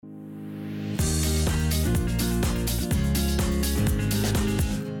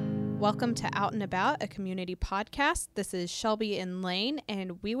Welcome to Out and About, a community podcast. This is Shelby and Lane,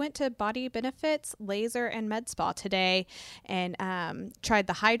 and we went to Body Benefits, Laser, and Med Spa today and tried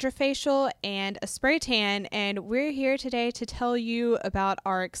the Hydrofacial and a spray tan, and we're here today to tell you about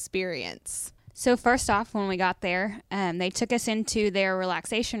our experience. So first off, when we got there, they took us into their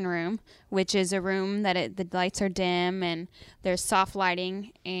relaxation room, which is a room that the lights are dim and there's soft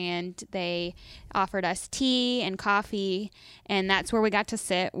lighting, and they offered us tea and coffee, and that's where we got to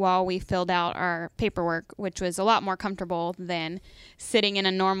sit while we filled out our paperwork, which was a lot more comfortable than sitting in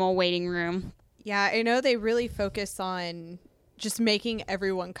a normal waiting room. Yeah, I know they really focus on just making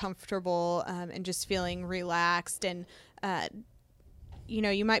everyone comfortable and just feeling relaxed, and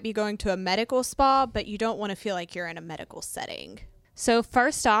you might be going to a medical spa, but you don't want to feel like you're in a medical setting. So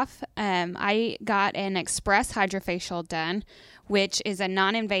first off, I got an Express Hydrofacial done, which is a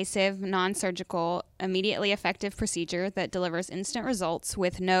non-invasive, non-surgical, immediately effective procedure that delivers instant results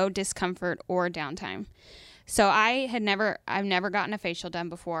with no discomfort or downtime. So I've never gotten a facial done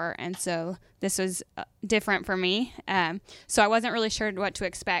before, and so this was different for me. So I wasn't really sure what to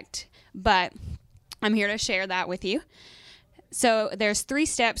expect, but I'm here to share that with you. So there's 3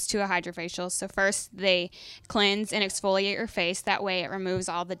 steps to a hydrofacial. So first, they cleanse and exfoliate your face. That way it removes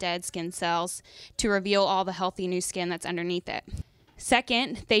all the dead skin cells to reveal all the healthy new skin that's underneath it.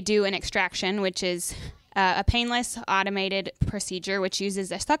 Second, they do an extraction, which is a painless automated procedure which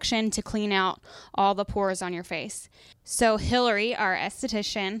uses a suction to clean out all the pores on your face. So Hillary, our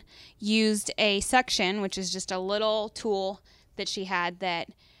esthetician, used a suction, which is just a little tool that she had that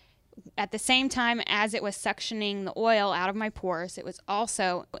at the same time as it was suctioning the oil out of my pores, it was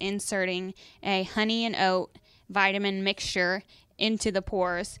also inserting a honey and oat vitamin mixture into the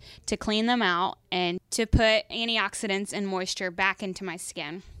pores to clean them out and to put antioxidants and moisture back into my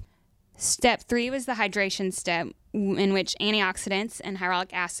skin. Step 3 was the hydration step, in which antioxidants and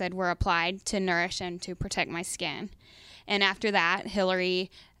hyaluronic acid were applied to nourish and to protect my skin. And after that,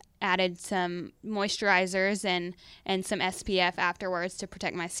 Hillary added some moisturizers and some SPF afterwards to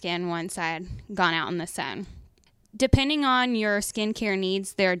protect my skin once I had gone out in the sun. Depending on your skincare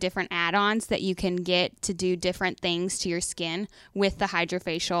needs, there are different add-ons that you can get to do different things to your skin with the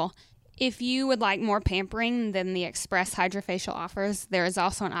hydrofacial. If you would like more pampering than the Express Hydrofacial offers, there is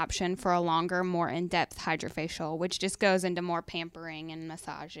also an option for a longer, more in-depth hydrofacial, which just goes into more pampering and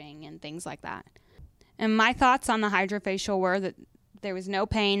massaging and things like that. And my thoughts on the hydrofacial were that there was no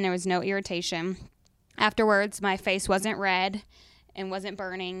pain, there was no irritation. Afterwards, my face wasn't red and wasn't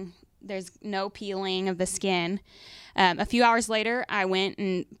burning. There's no peeling of the skin. A few hours later, I went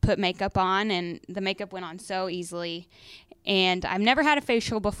and put makeup on, and the makeup went on so easily. And I've never had a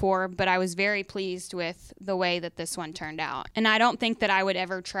facial before, but I was very pleased with the way that this one turned out. And I don't think that I would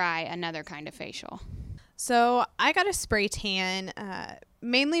ever try another kind of facial. So I got a spray tan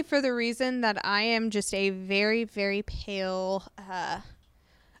mainly for the reason that I am just a very, very pale,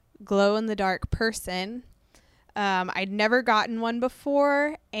 glow-in-the-dark person. I'd never gotten one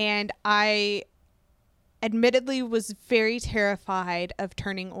before, and I admittedly was very terrified of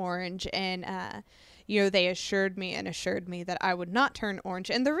turning orange, and they assured me that I would not turn orange.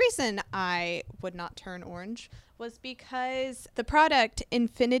 And the reason I would not turn orange was because the product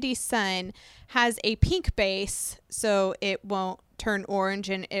Infinity Sun has a pink base, so it won't turn orange,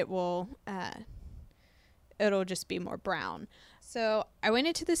 and it'll just be more brown. So I went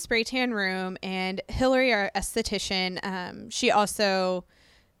into the spray tan room, and Hillary, our esthetician, she also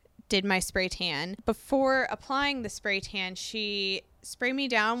did my spray tan. Before applying the spray tan, she sprayed me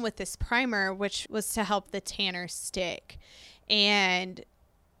down with this primer, which was to help the tanner stick. And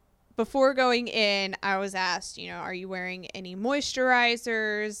before going in, I was asked, are you wearing any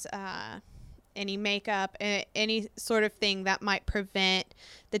moisturizers, any makeup, any sort of thing that might prevent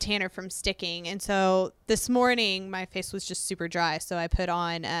the tanner from sticking? And so this morning, my face was just super dry, so I put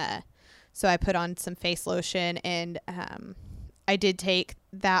on some face lotion, and I did take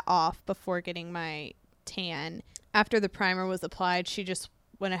that off before getting my tan. After the primer was applied, she just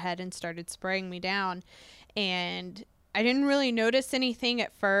went ahead and started spraying me down, and I didn't really notice anything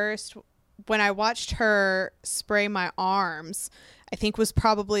at first. When I watched her spray my arms, I think was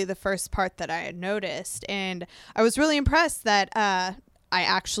probably the first part that I had noticed, and I was really impressed that I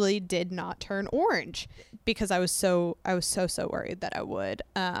actually did not turn orange, because I was so worried that I would.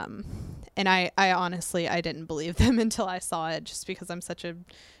 And I honestly, I didn't believe them until I saw it, just because I'm such a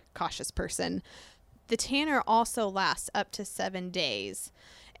cautious person. The tanner also lasts up to 7 days.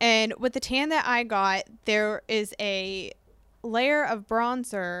 And with the tan that I got, there is a layer of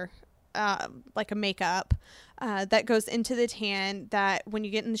bronzer, like a makeup, that goes into the tan that when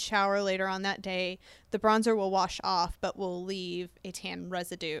you get in the shower later on that day, the bronzer will wash off but will leave a tan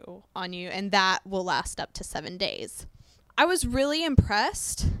residue on you, and that will last up to 7 days. I was really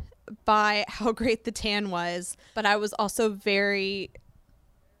impressed by how great the tan was, but I was also very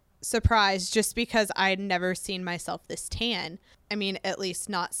surprised just because I'd never seen myself this tan. I mean, at least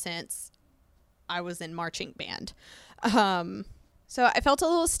not since I was in marching band. So I felt a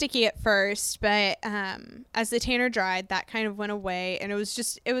little sticky at first, but as the tanner dried, that kind of went away, and it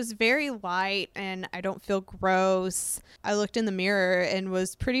was very light, and I don't feel gross. I looked in the mirror and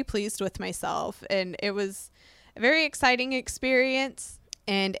was pretty pleased with myself, and it was a very exciting experience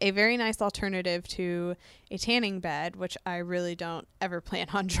and a very nice alternative to a tanning bed, which I really don't ever plan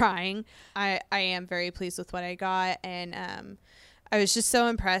on trying. I am very pleased with what I got, and I was just so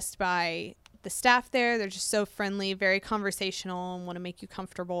impressed by the staff there. They're just so friendly, very conversational, and want to make you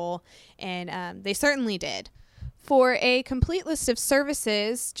comfortable, and they certainly did. For a complete list of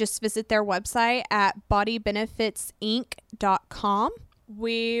services, just visit their website at bodybenefitsinc.com.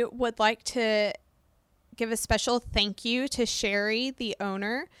 We would like to give a special thank you to Sherry, the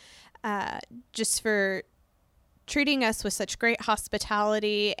owner, just for treating us with such great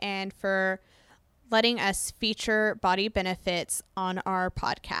hospitality and for letting us feature Body Benefits on our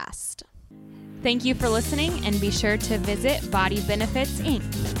podcast. Thank you for listening, and be sure to visit Body Benefits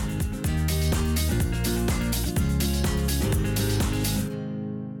Inc.